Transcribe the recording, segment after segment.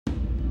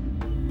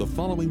The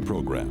following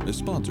program is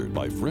sponsored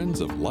by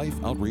Friends of Life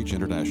Outreach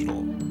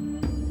International.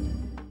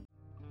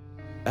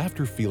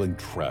 After feeling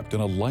trapped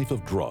in a life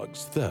of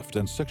drugs, theft,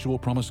 and sexual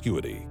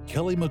promiscuity,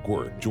 Kelly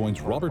Magouirk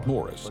joins Robert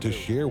Morris to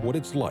share what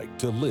it's like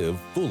to live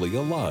fully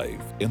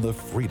alive in the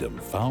freedom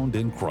found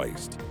in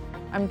Christ.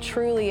 I'm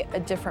truly a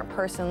different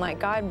person. Like,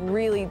 God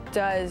really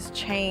does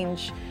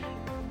change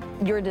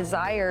your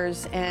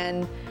desires,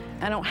 and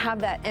I don't have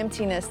that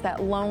emptiness,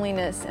 that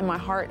loneliness in my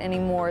heart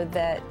anymore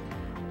that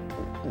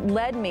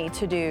led me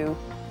to do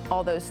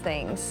all those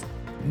things.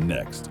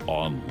 Next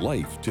on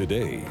Life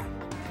Today.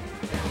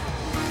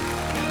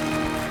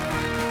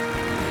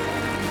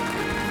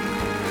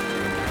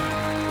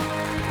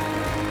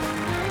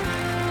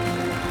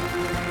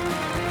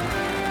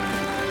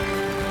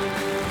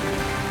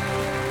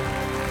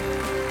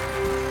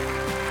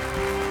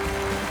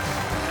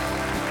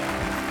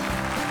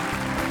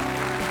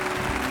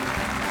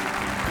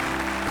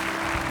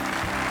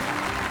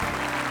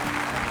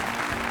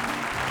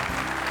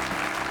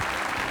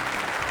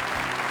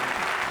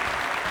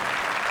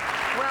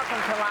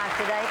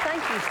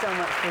 Thank you so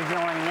much for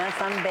joining us.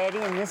 I'm Betty,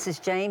 and this is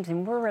James,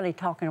 and we're really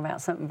talking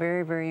about something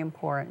very, very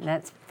important, and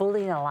that's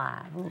fully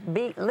alive,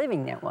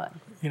 living that way.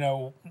 You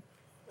know,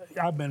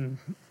 I've been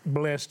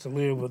blessed to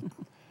live with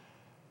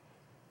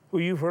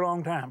you for a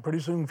long time, pretty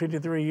soon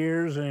 53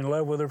 years, and in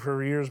love with her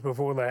for years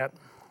before that.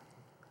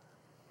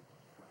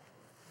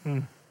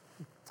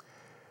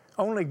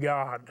 Only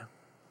God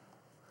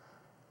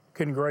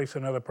can grace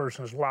another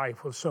person's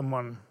life with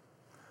someone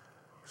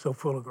so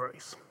full of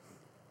grace.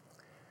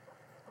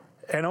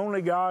 And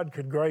only God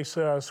could grace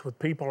us with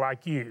people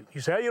like you. You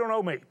say, hey, you don't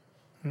know me.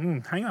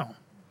 Hang on.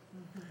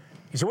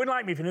 You say, wouldn't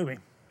like me if you knew me.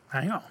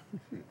 Hang on.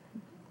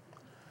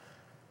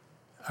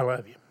 I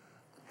love you.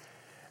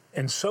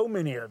 And so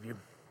many of you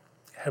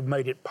have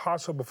made it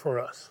possible for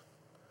us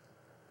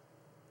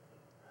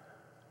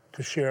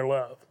to share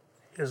love,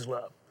 His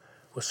love,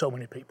 with so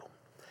many people.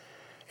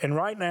 And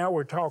right now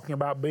we're talking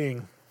about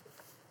being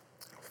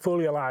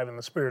fully alive in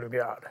the Spirit of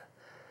God,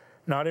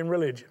 not in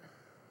religion.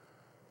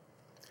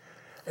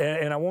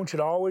 And I want you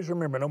to always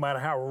remember, no matter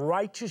how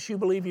righteous you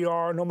believe you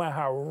are, no matter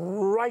how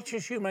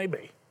righteous you may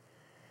be,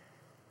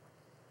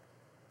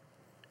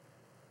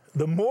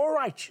 the more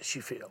righteous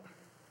you feel,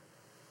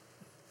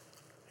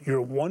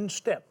 you're one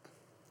step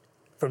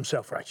from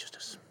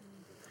self-righteousness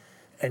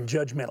and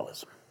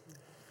judgmentalism,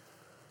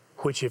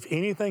 which, if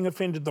anything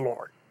offended the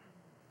Lord,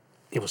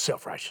 it was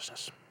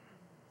self-righteousness.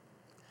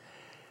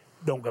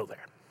 Don't go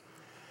there.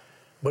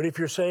 But if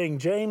you're saying,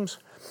 James,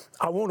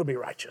 I want to be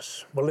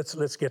righteous, well,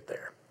 let's get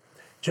there.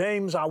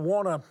 James, I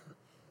want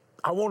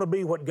to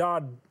be what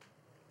God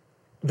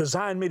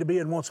designed me to be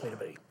and wants me to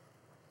be.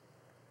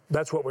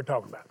 That's what we're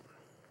talking about.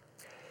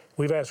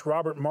 We've asked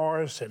Robert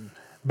Morris and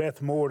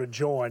Beth Moore to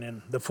join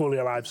in the Fully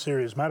Alive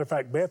series. Matter of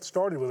fact, Beth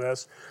started with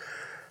us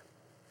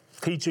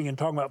teaching and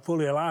talking about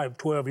Fully Alive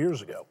 12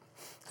 years ago.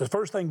 The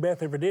first thing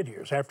Beth ever did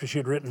here is after she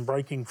had written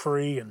Breaking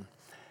Free and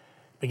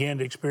began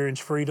to experience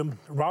freedom,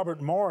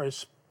 Robert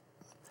Morris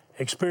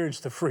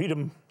experienced the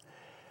freedom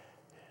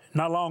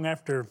not long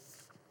after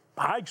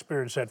I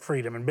experienced that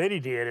freedom, and Betty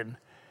did,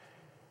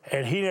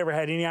 and he never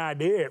had any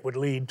idea it would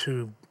lead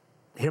to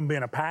him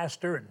being a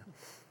pastor and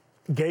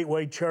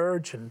Gateway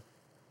Church and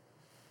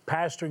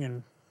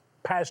pastoring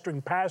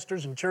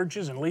pastors and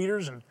churches and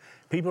leaders and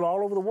people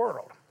all over the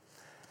world.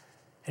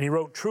 And he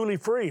wrote Truly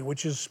Free,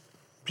 which is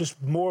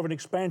just more of an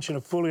expansion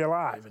of Fully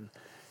Alive, and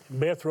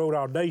Beth wrote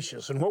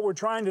Audacious. And what we're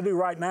trying to do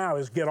right now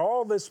is get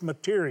all this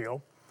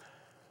material,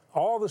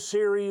 all the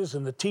series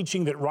and the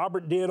teaching that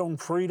Robert did on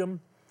freedom,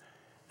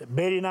 that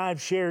Betty and I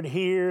have shared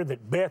here,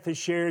 that Beth has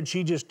shared.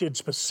 She just did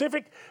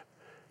specific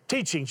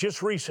teachings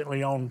just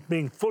recently on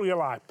being fully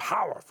alive,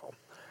 powerful.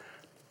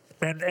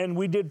 And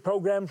we did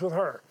programs with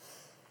her.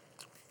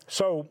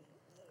 So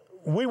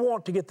we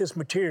want to get this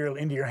material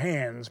into your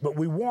hands, but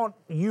we want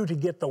you to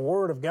get the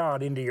Word of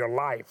God into your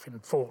life in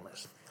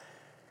fullness.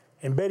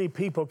 And Betty,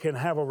 people can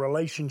have a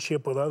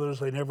relationship with others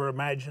they never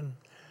imagined.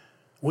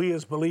 We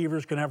as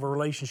believers can have a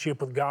relationship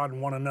with God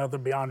and one another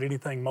beyond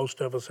anything most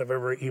of us have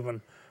ever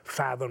even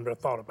fathomed or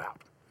thought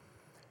about.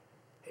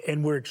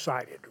 And we're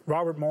excited.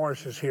 Robert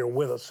Morris is here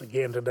with us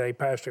again today,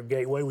 pastor of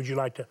Gateway. Would you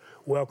like to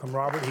welcome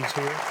Robert? He's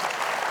here.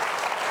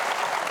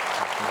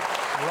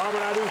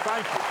 Robert, I do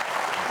thank you.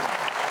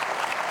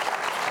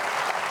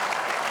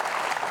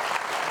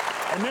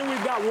 And then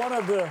we've got one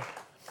of the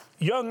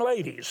young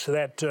ladies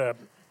that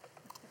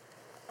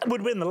would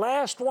have been the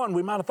last one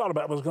we might have thought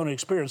about was going to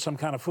experience some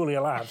kind of fully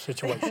alive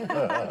situation.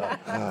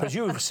 Because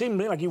you seemed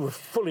to me like you were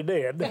fully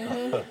dead.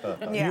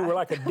 Mm-hmm. Yeah. You were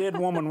like a dead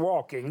woman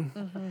walking.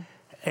 Mm-hmm.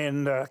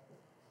 And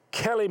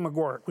Kelly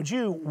Magouirk, would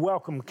you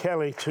welcome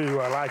Kelly to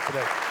Life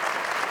Today?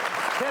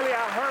 Kelly,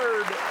 I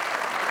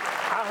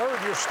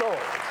heard your story.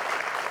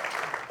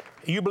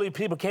 You believe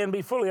people can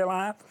be fully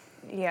alive?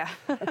 Yeah.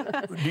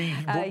 Were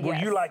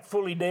yes. you like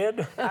fully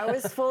dead? I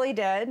was fully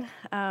dead.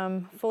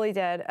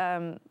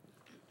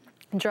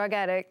 Drug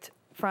addict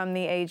from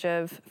the age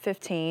of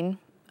 15,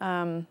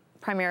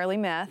 primarily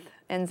meth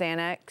and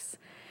Xanax.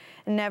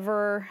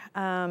 Never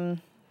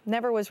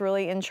never was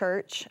really in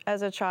church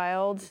as a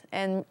child,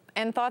 and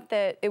thought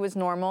that it was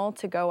normal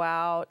to go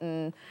out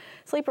and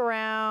sleep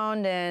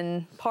around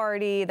and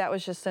party. That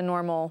was just a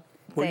normal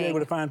thing. Were you able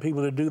to find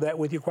people to do that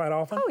with you quite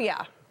often? Oh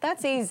yeah,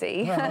 that's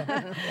easy.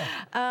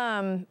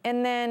 And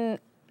then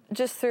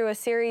just through a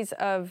series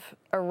of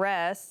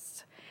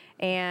arrests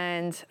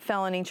and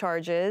felony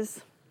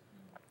charges,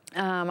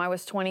 I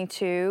was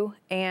 22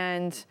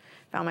 and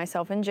found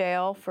myself in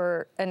jail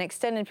for an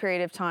extended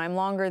period of time,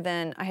 longer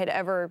than I had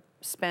ever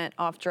spent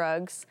off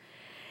drugs.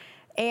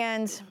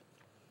 And,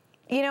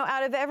 you know,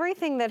 out of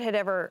everything that had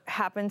ever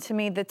happened to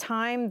me, the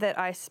time that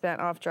I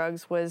spent off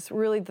drugs was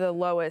really the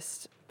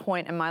lowest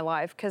point in my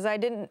life, because I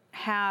didn't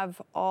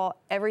have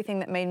everything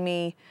that made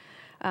me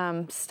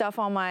stuff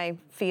all my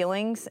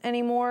feelings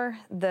anymore,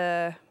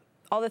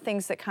 all the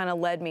things that kind of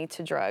led me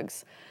to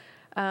drugs.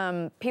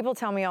 People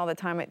tell me all the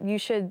time, you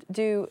should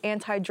do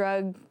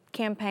anti-drug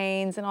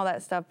campaigns and all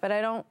that stuff, but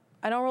I don't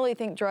really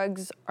think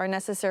drugs are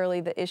necessarily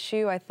the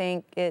issue. I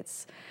think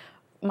it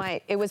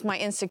was my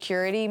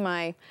insecurity,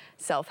 my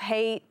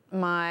self-hate,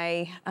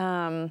 my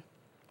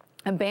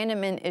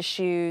abandonment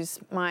issues,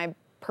 my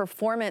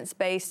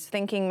performance-based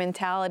thinking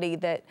mentality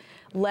that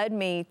led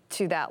me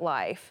to that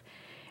life.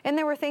 And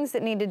there were things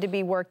that needed to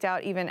be worked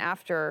out even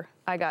after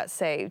I got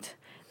saved.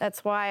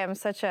 That's why I'm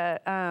such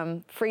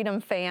a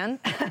freedom fan,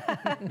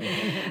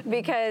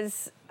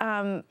 because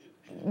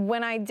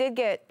when I did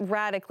get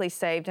radically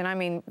saved, and I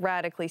mean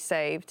radically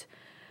saved,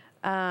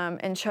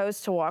 and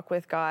chose to walk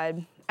with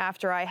God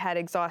after I had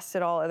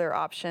exhausted all other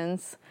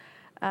options,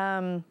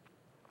 I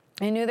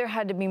knew there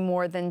had to be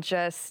more than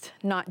just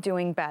not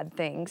doing bad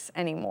things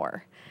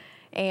anymore.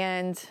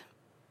 And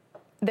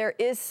there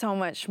is so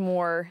much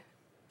more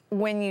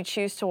when you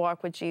choose to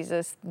walk with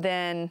Jesus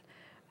than,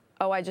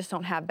 oh, I just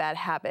don't have bad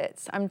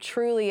habits. I'm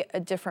truly a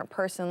different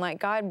person. Like,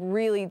 God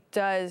really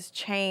does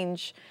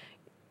change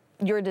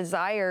your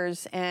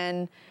desires,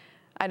 and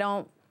I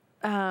don't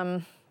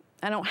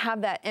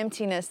have that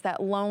emptiness,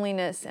 that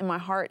loneliness in my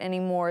heart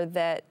anymore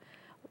that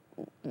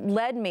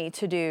led me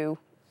to do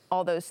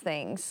all those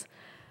things.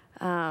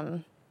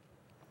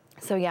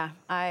 So yeah,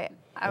 I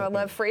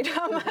love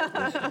freedom.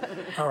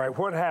 All right,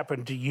 what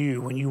happened to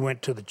you when you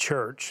went to the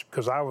church?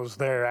 Because I was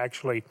there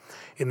actually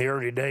in the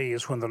early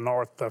days when the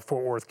North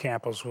Fort Worth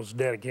campus was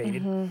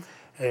dedicated. Mm-hmm.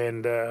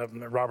 And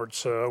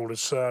Robert's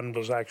oldest son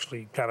was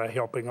actually kind of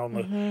helping on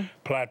the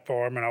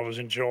platform, and I was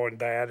enjoying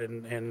that.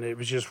 And it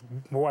was just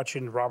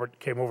watching Robert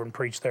came over and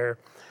preached there.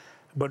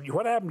 But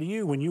what happened to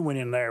you when you went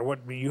in there? What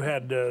you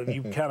had?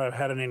 You kind of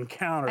had an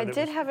encounter. I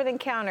did have an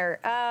encounter.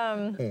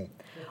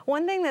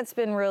 One thing that's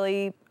been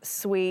really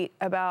sweet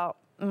about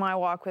my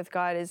walk with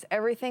God is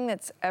everything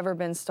that's ever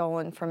been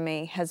stolen from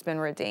me has been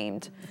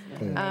redeemed.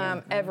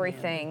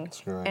 Everything.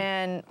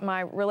 And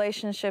my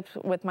relationships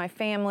with my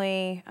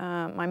family,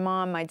 my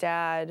mom, my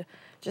dad,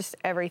 just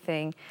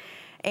everything.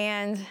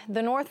 And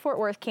the North Fort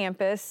Worth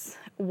campus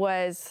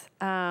was,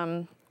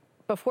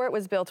 before it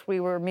was built,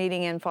 we were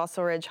meeting in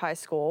Fossil Ridge High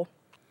School,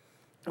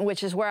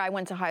 which is where I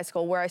went to high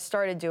school, where I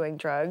started doing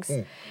drugs.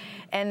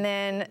 And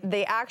then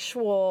the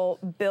actual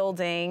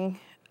building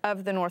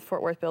of the North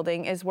Fort Worth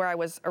building is where I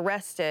was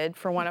arrested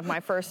for one of my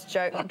first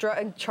drug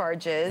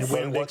charges.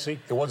 It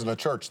wasn't a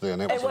church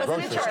then, it was a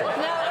grocery store. No,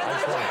 it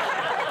wasn't.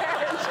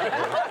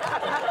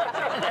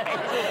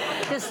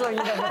 Just so you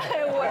know.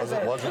 It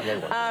wasn't.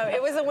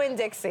 It was a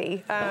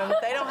Winn-Dixie.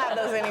 They don't have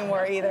those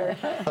anymore either.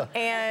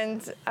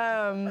 And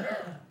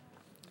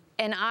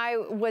I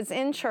was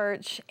in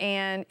church,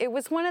 and it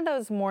was one of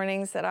those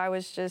mornings that I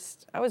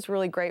was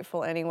really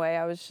grateful anyway.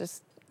 I was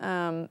just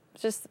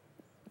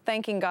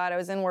thanking God. I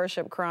was in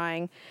worship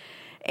crying.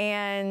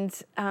 And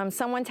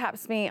someone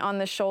taps me on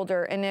the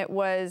shoulder, and it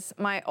was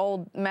my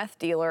old meth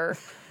dealer.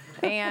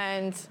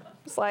 And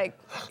it's like,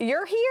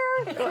 you're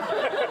here?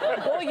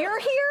 Well, you're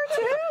here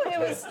too? It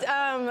was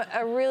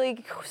a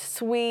really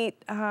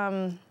sweet,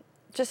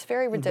 just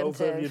very redemptive.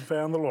 Both of you had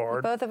found the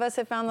Lord. Both of us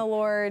had found the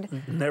Lord.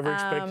 Never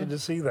expected to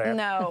see that.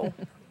 No.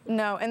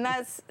 And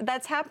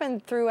that's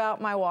happened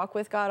throughout my walk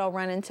with God. I'll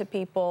run into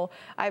people.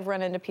 I've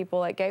run into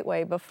people at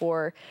Gateway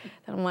before,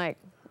 and I'm like,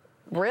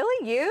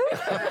 really, you?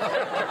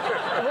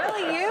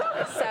 Really, you?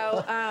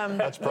 So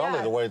that's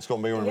probably the way it's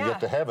going to be when we get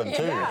to heaven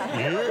too. You?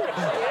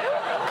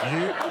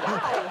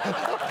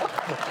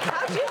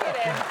 How'd you get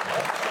in?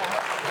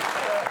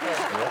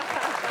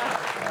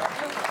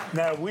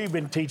 Now, we've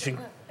been teaching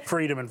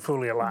Freedom and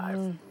Fully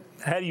Alive.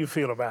 How do you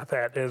feel about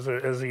that as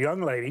a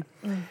young lady,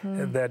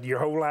 that your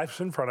whole life's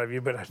in front of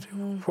you, but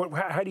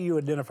how do you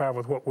identify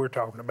with what we're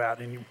talking about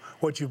and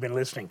what you've been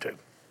listening to?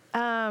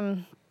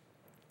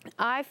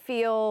 I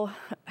feel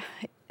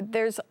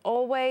there's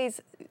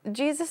always,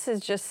 Jesus is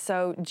just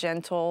so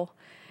gentle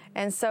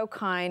and so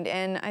kind,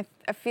 and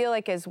I feel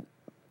like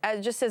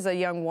just as a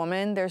young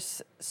woman,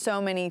 there's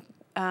so many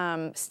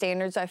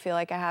standards I feel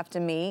like I have to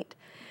meet,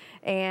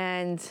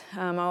 and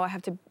I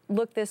have to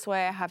look this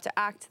way, I have to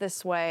act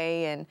this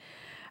way,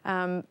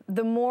 and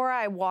the more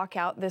I walk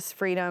out this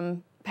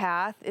freedom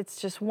path,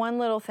 it's just one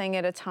little thing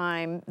at a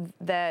time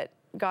that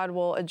God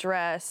will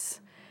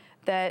address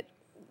that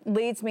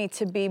leads me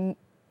to be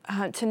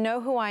to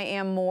know who I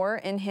am more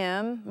in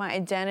Him, my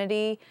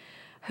identity,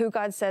 who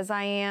God says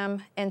I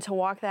am, and to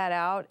walk that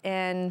out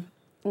and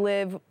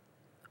live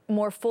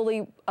more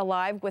fully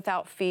alive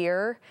without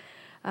fear,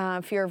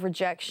 fear of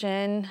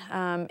rejection,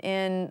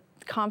 and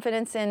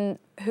confidence in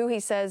who He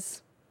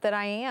says that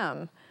I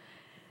am,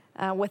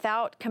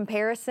 without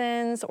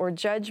comparisons or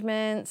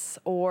judgments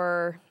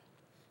or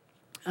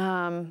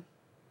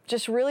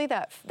just really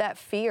that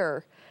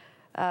fear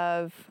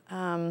of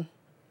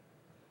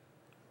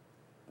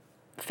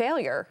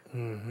failure.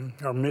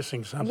 Mm-hmm. Or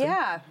missing something.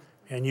 Yeah.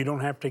 And you don't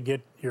have to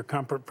get your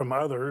comfort from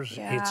others.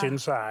 Yeah. It's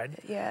inside.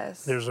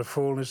 Yes. There's a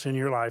fullness in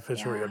your life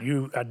that's real.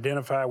 You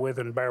identify with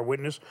and bear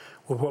witness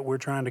with what we're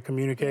trying to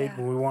communicate. Yeah.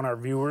 And we want our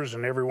viewers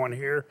and everyone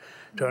here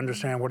to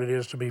understand what it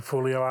is to be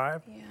fully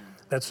alive. Yeah.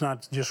 That's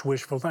not just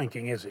wishful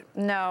thinking, is it?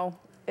 No,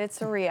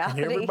 it's a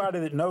reality. And everybody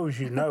that knows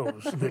you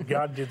knows that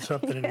God did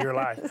something in your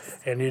life,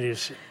 and it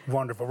is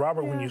wonderful.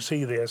 Robert, when you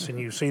see this and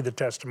you see the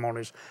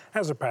testimonies,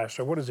 as a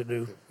pastor, what does it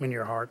do in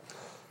your heart?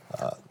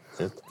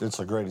 It's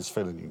the greatest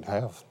feeling you can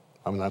have.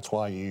 I mean, that's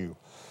why you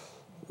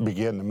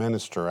begin to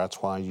minister.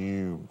 That's why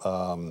you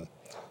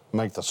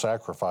make the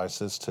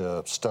sacrifices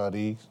to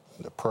study,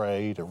 to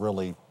pray, to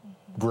really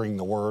bring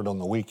the word on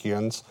the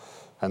weekends.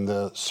 And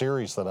the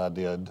series that I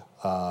did,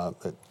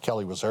 that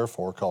Kelly was there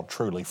for, called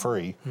Truly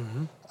Free,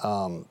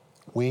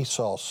 we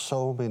saw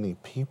so many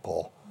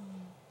people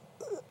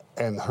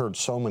and heard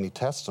so many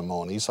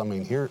testimonies. I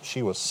mean, here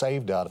she was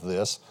saved out of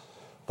this,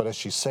 but as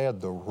she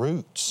said, the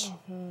roots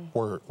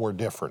were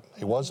different.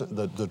 It wasn't,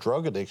 the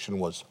drug addiction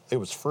was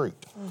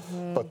fruit,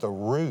 but the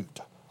root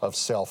of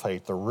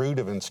self-hate, the root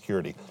of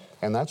insecurity.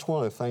 And that's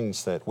one of the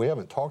things that we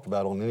haven't talked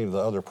about on any of the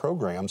other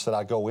programs that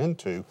I go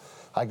into.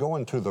 I go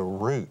into the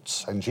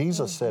roots. And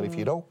Jesus said, if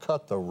you don't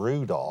cut the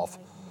root off,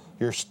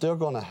 you're still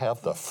going to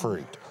have the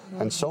fruit.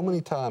 And so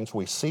many times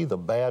we see the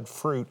bad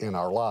fruit in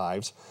our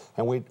lives,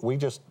 and we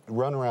just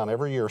run around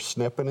every year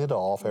snipping it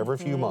off every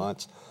few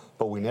months,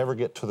 but we never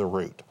get to the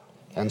root.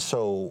 And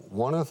so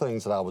one of the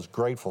things that I was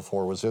grateful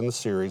for was in the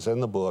series,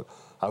 in the book,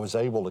 I was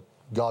able to,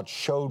 God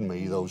showed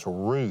me those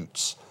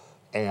roots.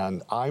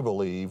 And I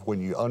believe when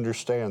you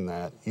understand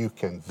that, you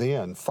can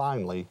then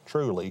finally,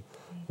 truly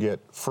get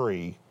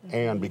free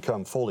and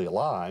become fully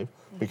alive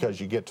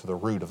because you get to the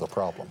root of the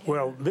problem.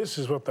 Well, this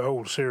is what the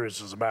whole series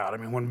is about. I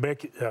mean, when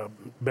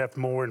Beth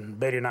Moore and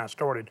Betty and I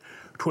started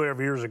 12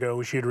 years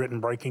ago, she had written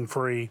Breaking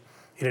Free.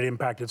 It had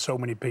impacted so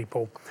many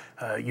people.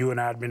 You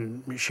and I had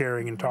been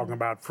sharing and talking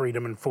about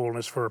freedom and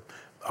fullness for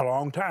a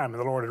long time,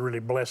 and the Lord had really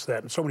blessed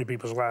that, and so many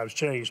people's lives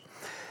changed.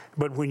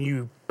 But when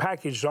you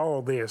packaged all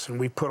of this, and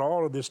we put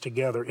all of this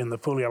together in the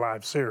Fully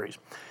Alive series,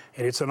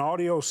 and it's an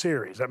audio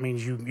series. That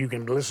means you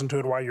can listen to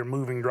it while you're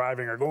moving,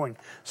 driving, or going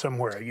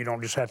somewhere. You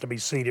don't just have to be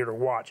seated or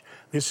watch.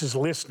 This is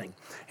listening.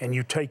 And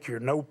you take your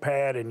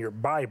notepad and your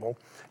Bible,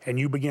 and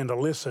you begin to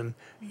listen.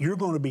 You're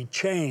going to be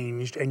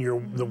changed, and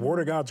the Word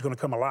of God's going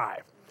to come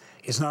alive.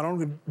 It's not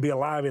only going to be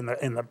alive in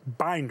the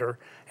binder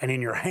and in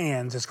your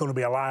hands, it's going to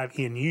be alive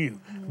in you,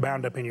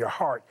 bound up in your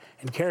heart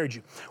and carried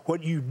you.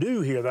 What you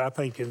do here that I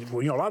think is,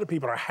 well, a lot of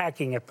people are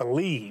hacking at the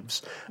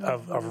leaves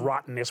of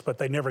rottenness, but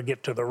they never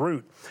get to the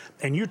root.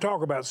 And you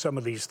talk about some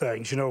of these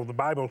things. The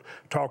Bible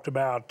talked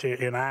about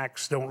in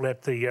Acts, don't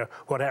let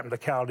what happened to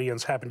the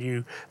Chaldeans happen to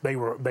you. They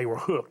were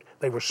hooked.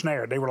 They were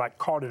snared. They were like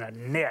caught in a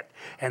net,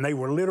 and they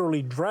were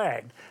literally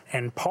dragged.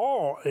 And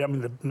Paul, I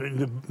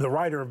mean, the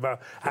writer of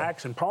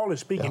Acts, and Paul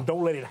is speaking,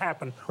 don't let it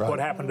happen what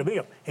happened to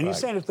them. And he's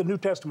saying it's the New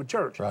Testament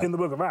church in the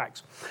book of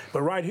Acts.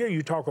 But right here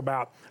you talk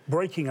about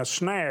breaking a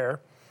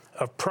snare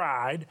of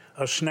pride,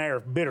 a snare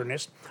of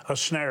bitterness, a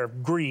snare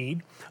of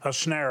greed, a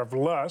snare of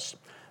lust,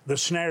 the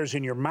snares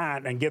in your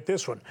mind, and get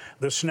this one,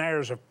 the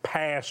snares of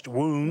past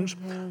wounds,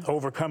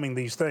 overcoming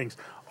these things.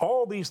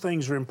 All these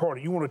things are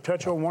important. You want to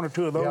touch on one or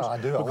two of those? Yeah, I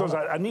do. Because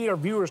I need our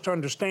viewers to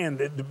understand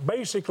that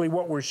basically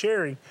what we're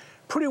sharing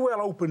pretty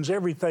well opens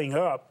everything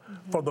up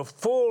for the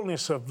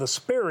fullness of the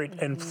Spirit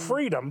and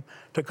freedom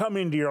to come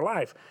into your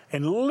life.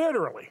 And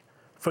literally,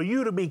 for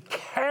you to be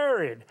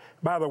carried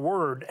by the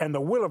Word and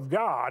the will of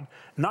God,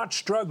 not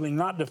struggling,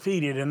 not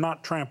defeated, and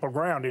not trampled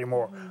ground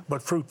anymore,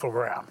 but fruitful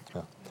ground.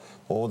 Yeah.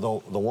 Well,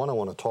 the one I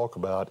want to talk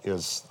about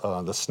is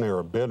the snare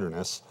of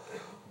bitterness.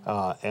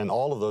 And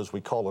all of those,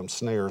 we call them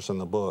snares in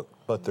the book,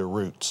 but they're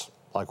roots,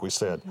 like we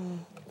said.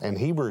 And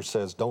Hebrews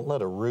says, don't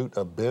let a root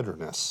of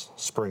bitterness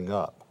spring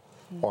up,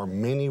 or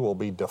many will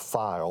be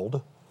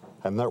defiled.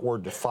 And that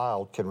word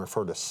defiled can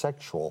refer to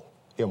sexual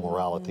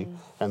immorality.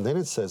 And then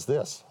it says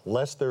this,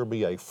 lest there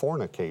be a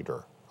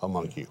fornicator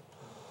among you.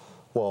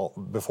 Well,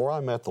 before I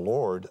met the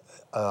Lord,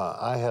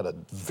 I had a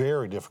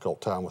very difficult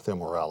time with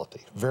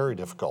immorality, very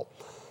difficult.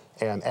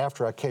 And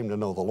after I came to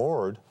know the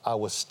Lord, I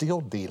was still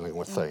dealing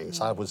with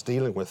things. I was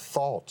dealing with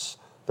thoughts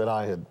that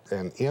I had,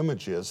 and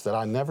images that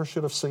I never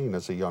should have seen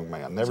as a young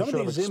man, never should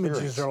have experienced. Some of these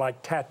images are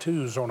like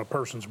tattoos on a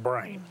person's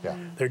brain.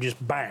 They're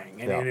just bang.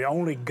 And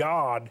only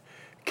God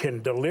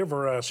can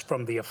deliver us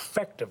from the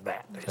effect of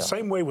that.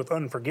 Same way with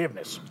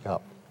unforgiveness.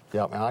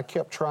 And I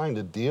kept trying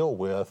to deal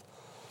with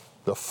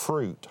the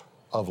fruit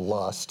of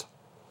lust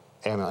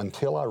And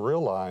until I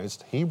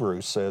realized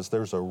Hebrews says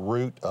there's a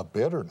root of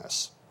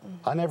bitterness.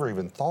 I never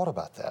even thought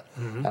about that.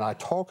 And I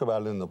talk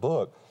about it in the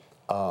book.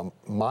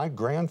 My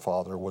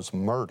grandfather was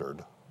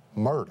murdered,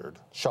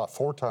 shot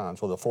 4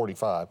 times with a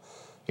 .45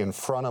 in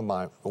front of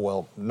my,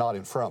 well, not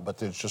in front,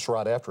 but it's just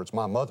right afterwards.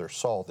 My mother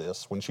saw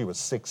this when she was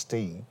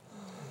 16.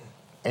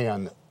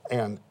 And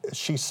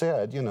she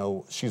said, you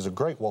know, she's a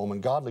great woman,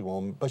 godly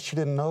woman, but she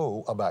didn't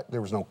know about,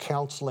 there was no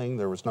counseling,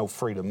 there was no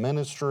freedom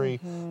ministry,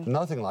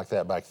 nothing like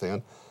that back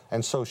then.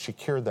 And so she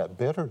carried that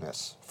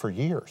bitterness for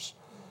years.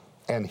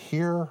 And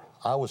here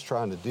I was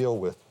trying to deal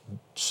with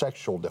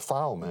sexual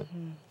defilement,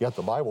 yet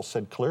the Bible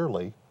said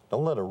clearly,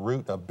 don't let a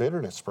root of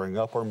bitterness spring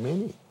up or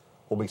many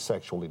will be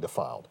sexually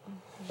defiled.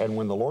 And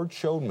when the Lord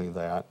showed me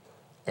that,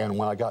 and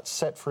when I got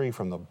set free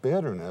from the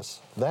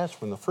bitterness,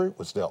 that's when the fruit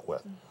was dealt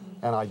with.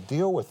 And I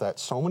deal with that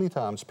so many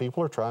times.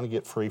 People are trying to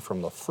get free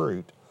from the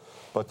fruit,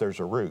 but there's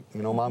a root.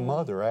 You know, my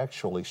mother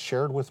actually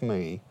shared with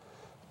me,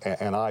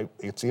 and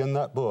it's in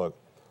that book,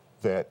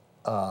 that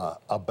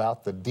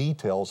about the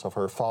details of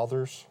her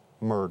father's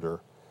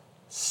murder.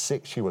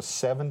 She was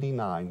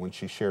 79 when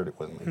she shared it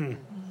with me.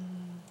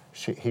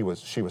 She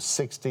was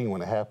 16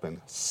 when it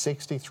happened.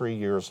 63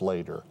 years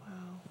later.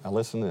 Now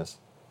listen to this.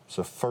 It's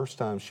the first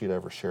time she'd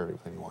ever shared it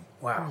with anyone.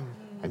 Wow.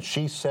 And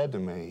she said to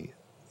me,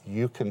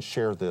 you can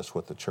share this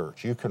with the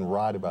church. You can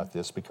write about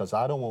this because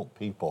I don't want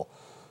people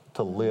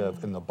to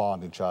live in the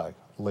bondage I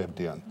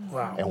lived in.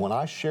 Wow. And when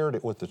I shared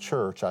it with the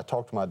church, I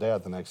talked to my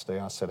dad the next day.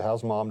 I said,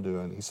 how's Mom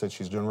doing? He said,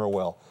 she's doing real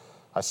well.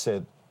 I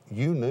said,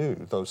 you knew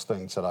those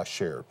things that I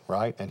shared,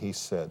 right? And he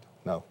said,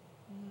 no.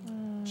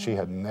 She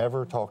had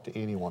never talked to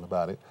anyone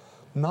about it,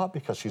 not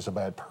because she's a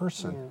bad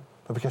person,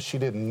 but because she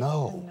didn't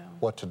know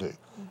what to do.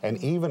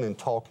 And even in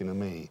talking to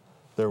me,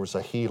 there was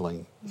a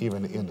healing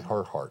even in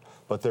her heart.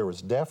 But there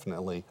was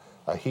definitely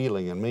a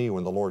healing in me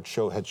when the Lord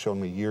had shown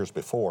me years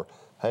before,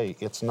 hey,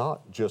 it's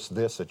not just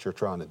this that you're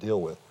trying to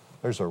deal with.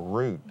 There's a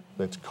root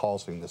that's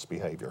causing this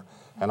behavior.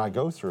 And I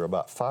go through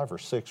about 5 or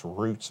 6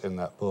 roots in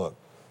that book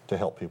to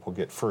help people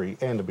get free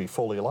and to be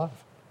fully alive.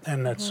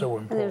 And that's so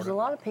important. And there's a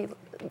lot of people,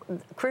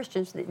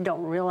 Christians, that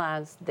don't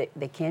realize that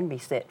they can be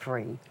set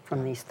free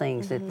from these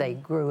things that they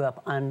grew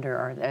up under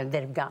or that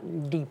have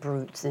gotten deep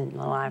roots in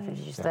life, as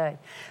you say.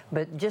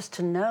 But just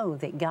to know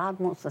that God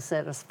wants to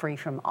set us free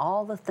from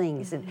all the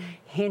things that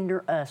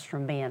hinder us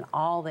from being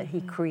all that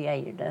He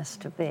created us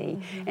to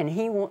be. And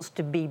He wants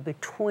to be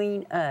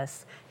between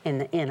us and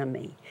the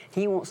enemy.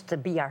 He wants to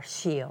be our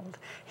shield.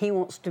 He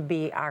wants to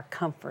be our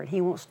comfort.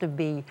 He wants to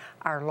be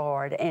our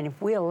Lord. And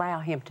if we allow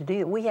Him to do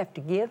it, we have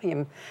to give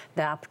Him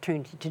the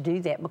opportunity to do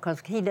that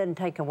because He doesn't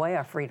take away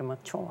our freedom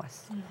of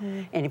choice.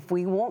 And if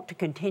we want to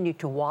continue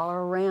to wallow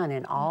around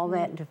in all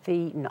that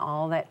defeat and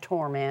all that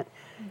torment,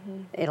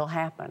 it'll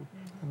happen.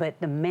 But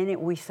the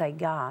minute we say,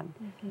 God,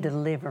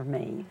 deliver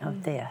me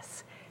of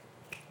this,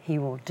 He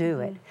will do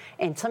it.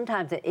 And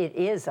sometimes it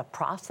is a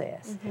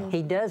process.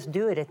 He does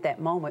do it at that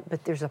moment,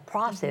 but there's a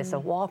process, a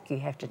walk you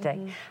have to take.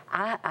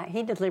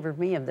 He delivered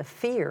me of the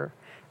fear,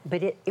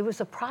 but it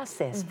was a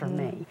process for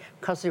me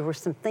because there were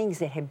some things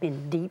that had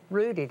been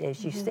deep-rooted,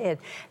 as you said,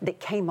 that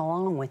came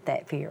along with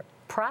that fear.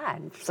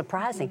 Pride,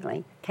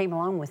 surprisingly, came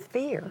along with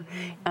fear.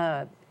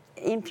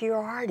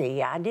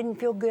 Inferiority. I didn't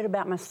feel good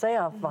about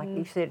myself, like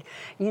you said.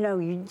 You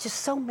know, just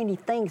so many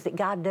things that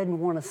God doesn't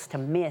want us to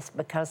miss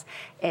because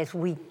as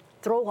we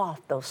throw off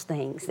those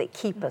things that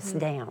keep us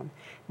down,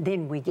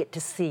 then we get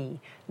to see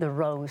the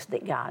rose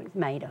that God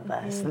made of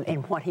us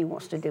and what He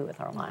wants to do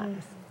with our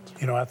lives.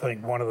 You know, I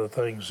think one of the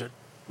things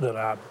that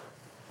I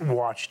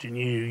watched in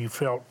you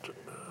felt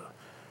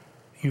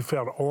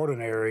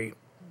ordinary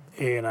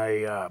in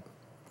a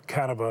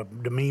kind of a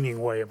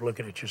demeaning way of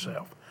looking at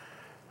yourself.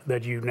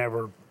 That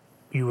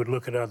you would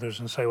look at others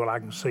and say, well, I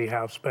can see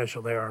how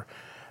special they are.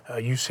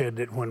 You said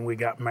that when we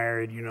got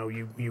married, you know,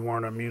 you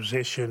weren't a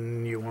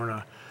musician, you weren't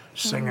a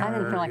singer. I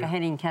didn't feel like I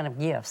had any kind of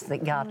gifts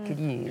that God could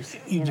use.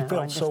 You know,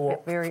 felt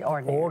so very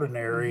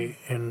ordinary,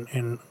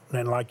 and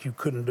like you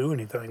couldn't do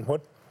anything.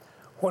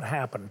 What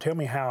happened? Tell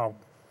me how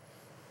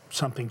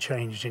something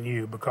changed in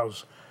you,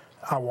 because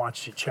I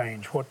watched it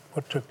change. What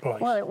took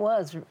place? Well, it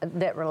was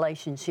that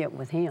relationship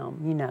with Him,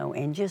 you know,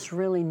 and just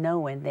really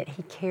knowing that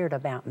He cared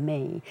about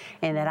me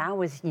and that I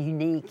was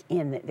unique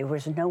in that there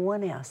was no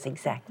one else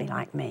exactly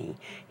like me.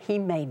 He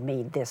made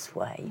me this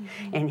way.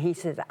 And He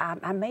said,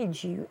 I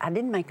made you. I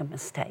didn't make a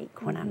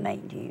mistake when I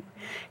made you.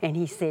 And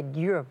He said,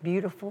 you're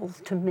beautiful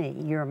to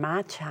me. You're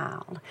my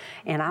child.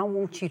 And I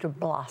want you to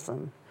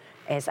blossom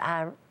as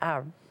I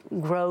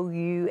grow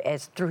you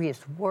as through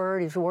His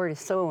Word. His Word is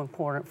so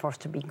important for us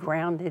to be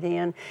grounded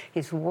in.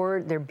 His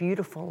Word, they're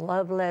beautiful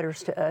love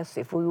letters to us.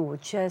 If we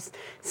would just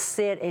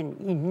sit and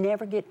you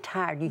never get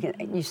tired.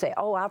 You say,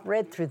 oh, I've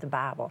read through the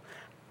Bible.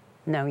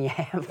 No, you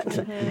haven't.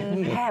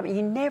 You haven't.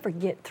 You never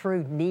get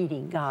through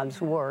needing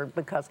God's Word,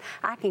 because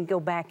I can go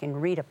back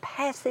and read a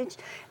passage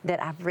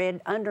that I've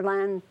read,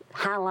 underlined,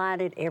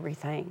 highlighted,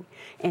 everything.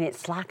 And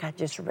it's like I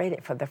just read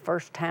it for the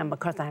first time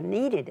because I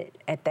needed it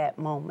at that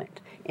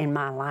moment in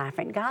my life.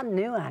 And God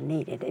knew I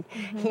needed it.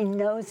 He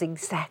knows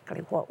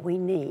exactly what we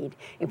need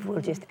if we'll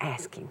just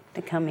ask Him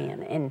to come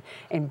in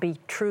and be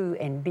true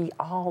and be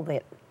all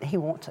that He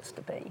wants us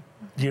to be.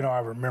 You know, I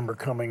remember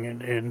coming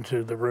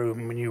into the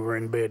room when you were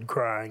in bed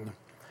crying,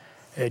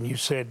 and you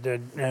said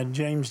that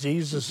James,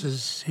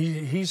 Jesus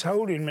he's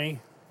holding me,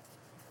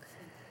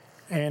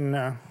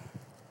 and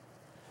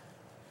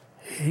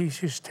he's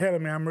just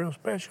telling me I'm real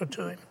special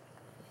to him.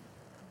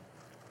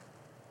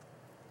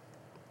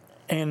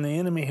 And the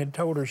enemy had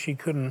told her she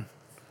couldn't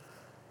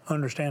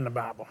understand the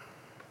Bible.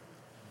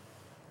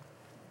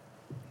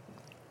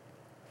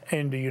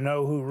 And do you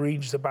know who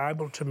reads the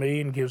Bible to me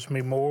and gives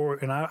me more?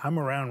 And I'm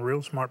around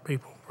real smart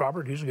people.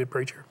 Robert, he's a good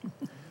preacher.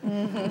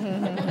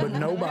 But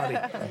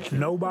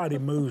nobody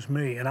moves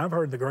me. And I've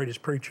heard the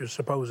greatest preachers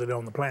supposedly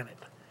on the planet.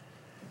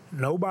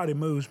 Nobody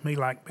moves me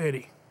like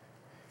Betty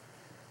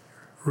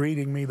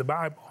reading me the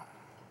Bible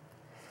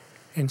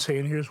and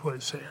saying, here's what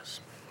it says.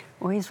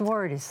 Well, His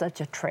Word is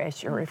such a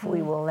treasure if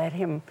we will let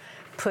Him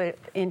put it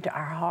into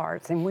our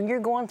hearts. And when you're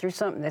going through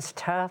something that's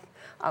tough,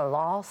 a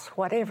loss,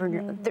 whatever,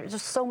 there's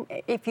just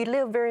if you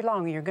live very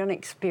long, you're going to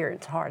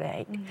experience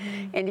heartache.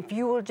 And if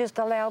you will just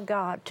allow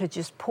God to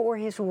just pour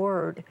His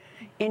Word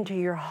into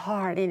your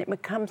heart, and it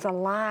becomes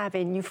alive,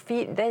 and you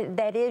feel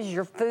that is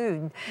your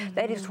food.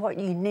 That is what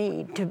you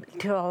need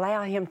to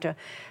allow Him to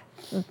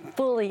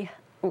fully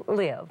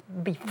live,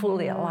 be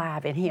fully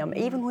alive in Him.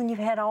 Even when you've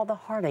had all the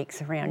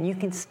heartaches around, you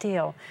can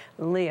still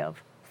live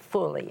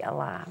fully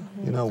alive.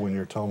 You know, when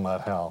you're talking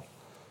about how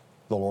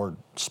the Lord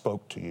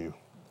spoke to you,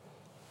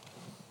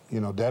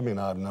 you know, Debbie and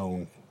I have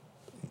known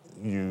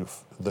you,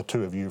 the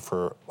two of you,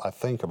 for I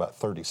think about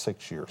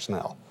 36 years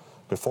now,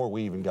 before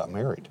we even got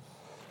married.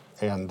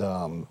 And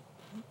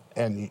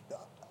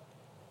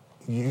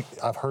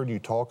I've heard you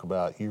talk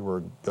about you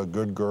were a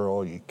good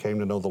girl, you came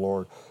to know the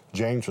Lord.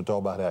 James would talk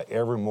about how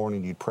every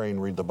morning you'd pray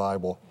and read the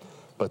Bible.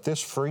 But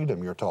this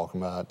freedom you're talking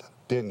about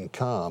didn't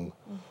come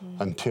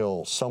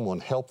until someone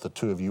helped the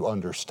two of you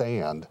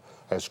understand,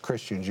 as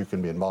Christians, you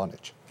can be in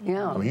bondage.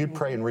 Yeah. I mean, you'd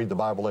pray and read the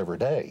Bible every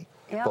day.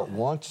 Yeah. But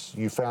once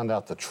you found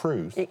out the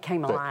truth, It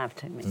came alive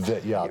to me.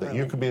 that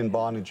you could be in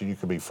bondage and you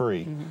could be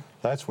free.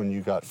 That's when you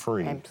got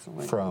free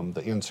Absolutely. from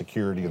the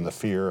insecurity and the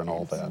fear and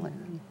all that.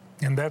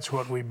 And that's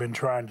what we've been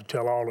trying to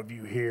tell all of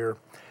you here.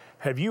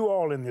 Have you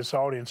all in this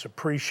audience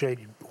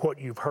appreciated what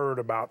you've heard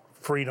about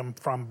freedom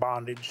from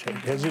bondage?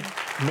 Has it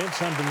meant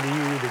something to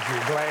you that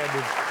you're glad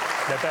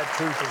that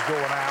truth is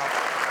going out?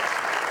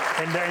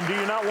 And do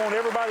you not want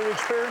everybody to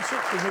experience it?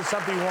 Is it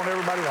something you want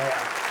everybody to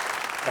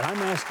have? And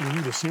I'm asking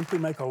you to simply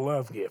make a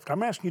love gift.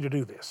 I'm asking you to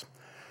do this.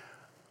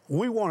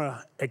 We want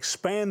to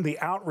expand the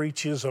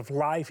outreaches of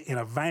life in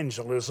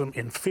evangelism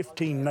in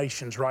 15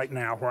 nations right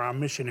now where our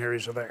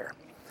missionaries are there.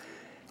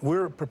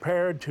 We're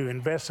prepared to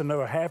invest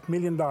another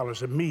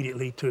 $500,000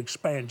 immediately to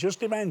expand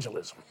just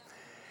evangelism.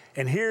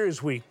 And here,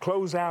 as we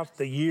close out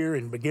the year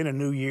and begin a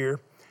new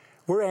year,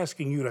 we're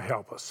asking you to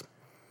help us.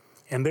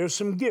 And there's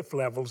some gift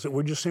levels that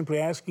we're just simply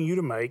asking you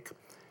to make,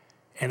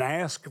 and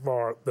ask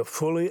for the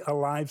Fully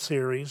Alive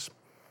series,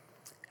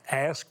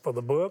 ask for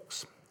the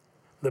books,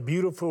 the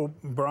beautiful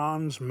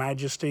bronze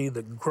majesty,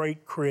 the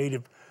great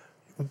creative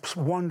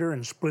wonder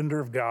and splendor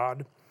of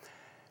God,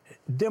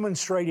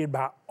 demonstrated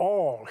by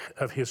all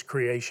of His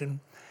creation.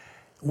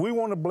 We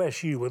want to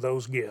bless you with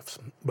those gifts,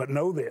 but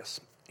know this,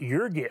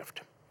 your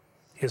gift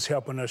is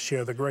helping us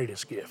share the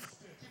greatest gift,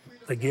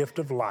 the gift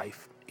of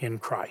life in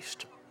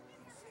Christ.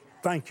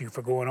 Thank you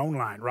for going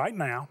online right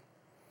now,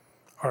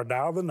 or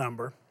dial the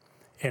number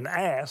and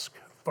ask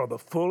for the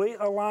Fully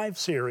Alive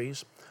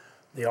series,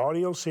 the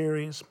audio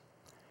series,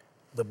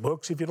 the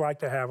books if you'd like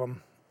to have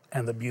them,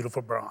 and the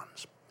beautiful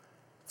bronze.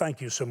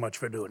 Thank you so much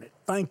for doing it.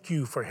 Thank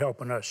you for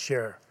helping us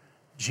share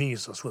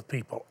Jesus with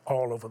people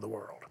all over the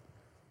world.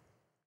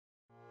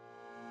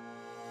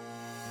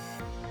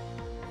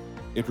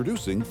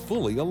 Introducing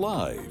Fully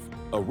Alive,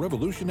 a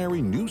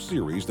revolutionary new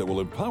series that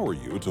will empower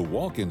you to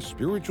walk in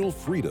spiritual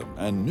freedom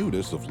and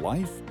newness of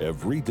life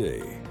every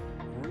day.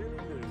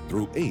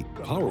 Through 8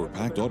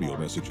 power-packed audio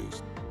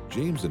messages,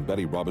 James and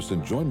Betty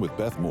Robison join with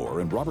Beth Moore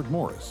and Robert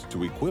Morris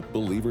to equip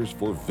believers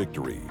for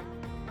victory.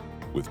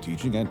 With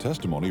teaching and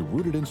testimony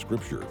rooted in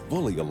Scripture,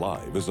 Fully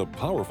Alive is a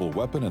powerful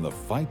weapon in the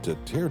fight to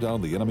tear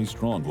down the enemy's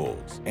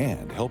strongholds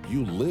and help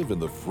you live in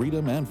the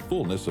freedom and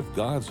fullness of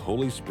God's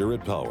Holy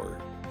Spirit power.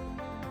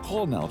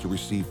 Call now to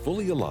receive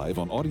Fully Alive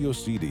on audio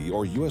CD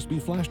or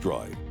USB flash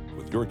drive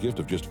with your gift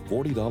of just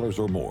 $40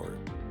 or more.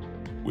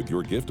 With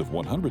your gift of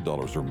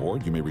 $100 or more,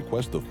 you may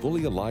request the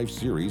Fully Alive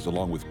series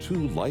along with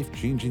 2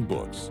 life-changing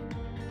books,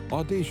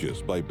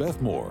 Audacious by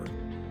Beth Moore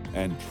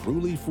and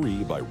Truly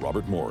Free by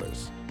Robert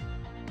Morris.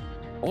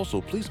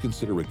 Also, please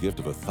consider a gift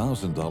of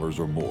 $1,000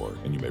 or more,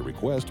 and you may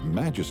request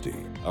Majesty,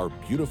 our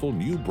beautiful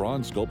new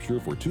bronze sculpture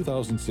for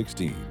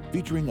 2016,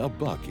 featuring a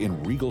buck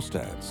in regal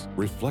stance,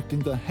 reflecting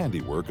the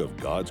handiwork of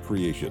God's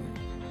creation.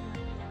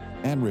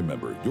 And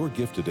remember, your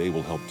gift today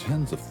will help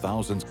tens of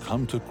thousands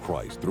come to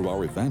Christ through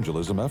our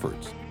evangelism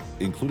efforts,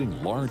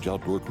 including large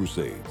outdoor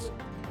crusades,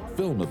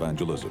 film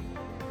evangelism,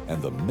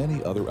 and the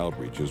many other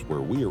outreaches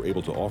where we are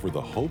able to offer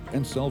the hope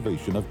and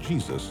salvation of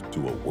Jesus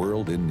to a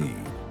world in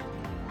need.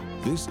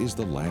 This is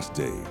the last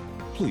day.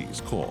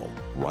 Please call,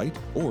 write,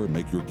 or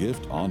make your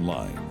gift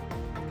online.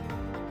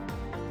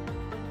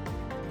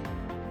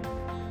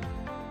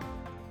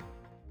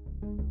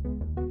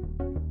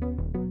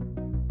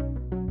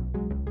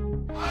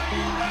 Are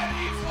you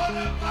ready for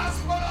the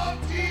gospel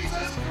of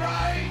Jesus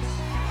Christ?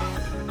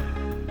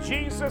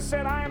 Jesus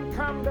said, I am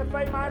come that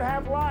they might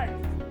have life,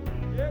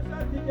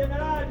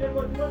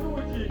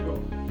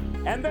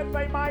 and that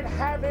they might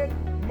have it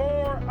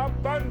more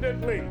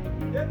abundantly.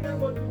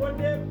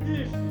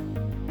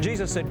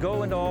 Jesus said,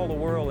 go into all the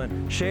world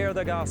and share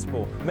the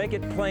gospel. Make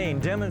it plain,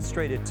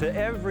 demonstrate it to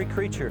every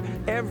creature,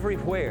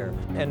 everywhere.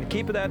 And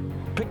keep that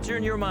picture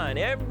in your mind.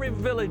 Every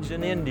village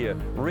in India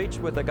reached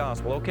with the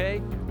gospel,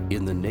 okay?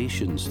 In the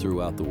nations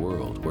throughout the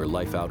world where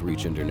Life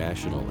Outreach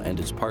International and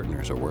its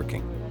partners are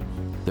working,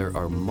 there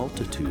are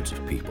multitudes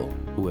of people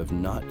who have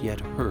not yet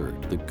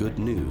heard the good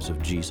news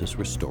of Jesus'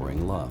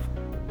 restoring love.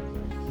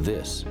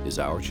 This is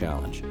our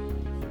challenge,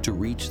 to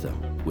reach them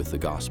with the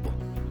gospel.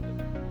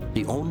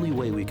 The only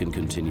way we can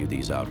continue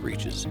these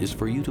outreaches is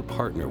for you to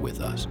partner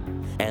with us,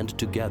 and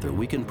together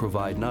we can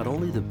provide not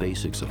only the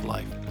basics of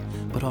life,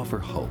 but offer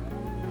hope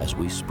as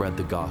we spread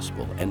the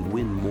gospel and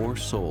win more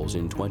souls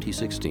in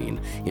 2016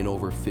 in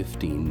over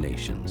 15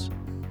 nations.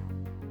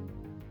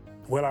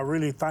 Well, I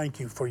really thank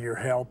you for your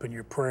help and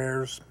your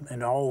prayers,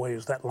 and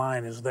always that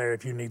line is there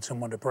if you need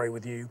someone to pray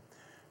with you,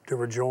 to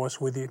rejoice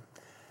with you,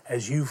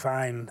 as you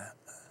find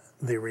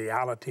the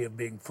reality of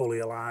being fully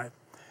alive.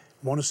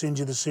 I want to send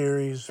you the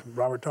series.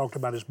 Robert talked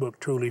about his book,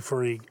 Truly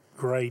Free.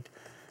 Great.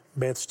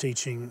 Beth's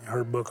teaching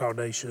her book,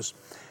 Audacious.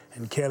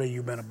 And Kelly,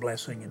 you've been a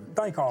blessing. And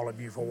thank all of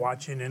you for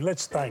watching. And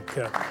let's thank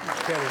Kelly and Robert.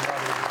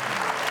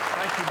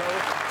 Thank you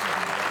both.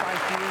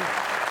 Thank you.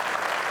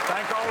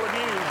 Thank all of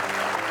you.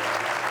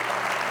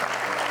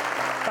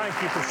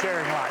 Thank you for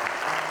sharing life.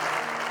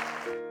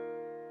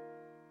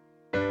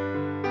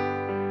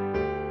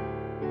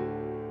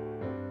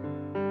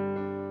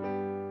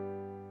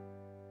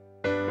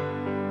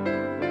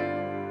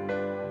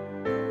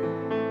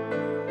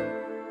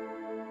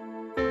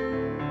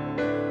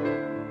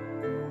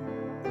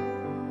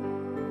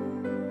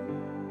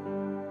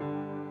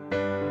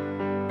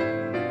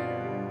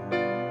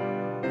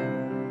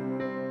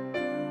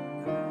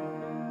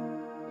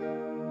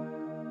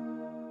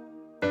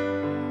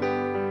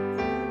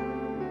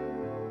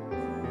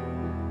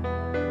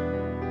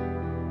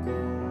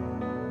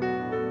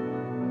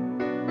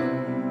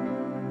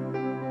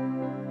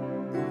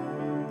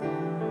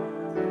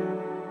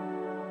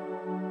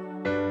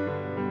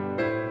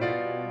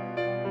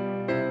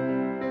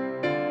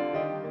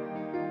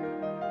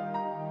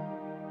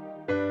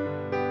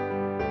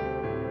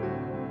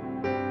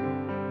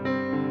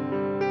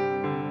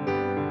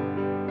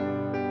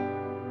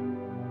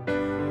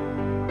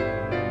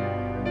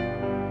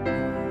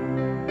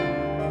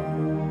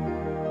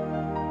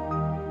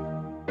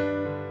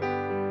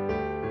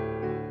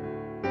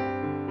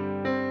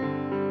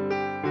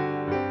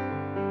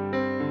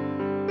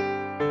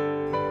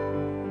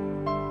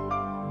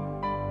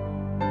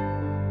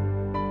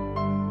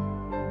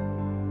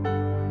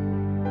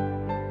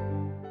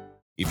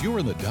 If you're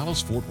in the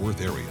Dallas-Fort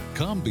Worth area,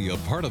 come be a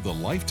part of the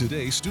Life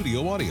Today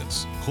studio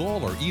audience.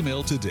 Call or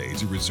email today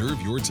to reserve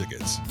your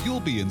tickets. You'll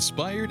be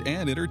inspired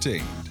and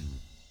entertained.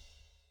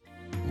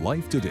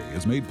 Life Today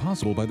is made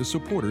possible by the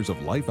supporters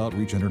of Life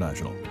Outreach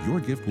International.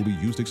 Your gift will be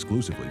used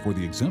exclusively for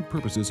the exempt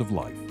purposes of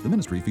life. The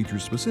ministry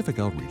features specific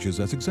outreaches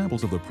as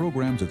examples of the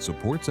programs it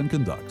supports and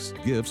conducts.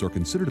 Gifts are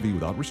considered to be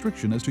without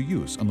restriction as to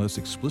use unless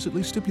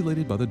explicitly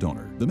stipulated by the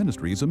donor. The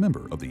ministry is a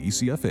member of the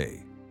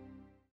ECFA.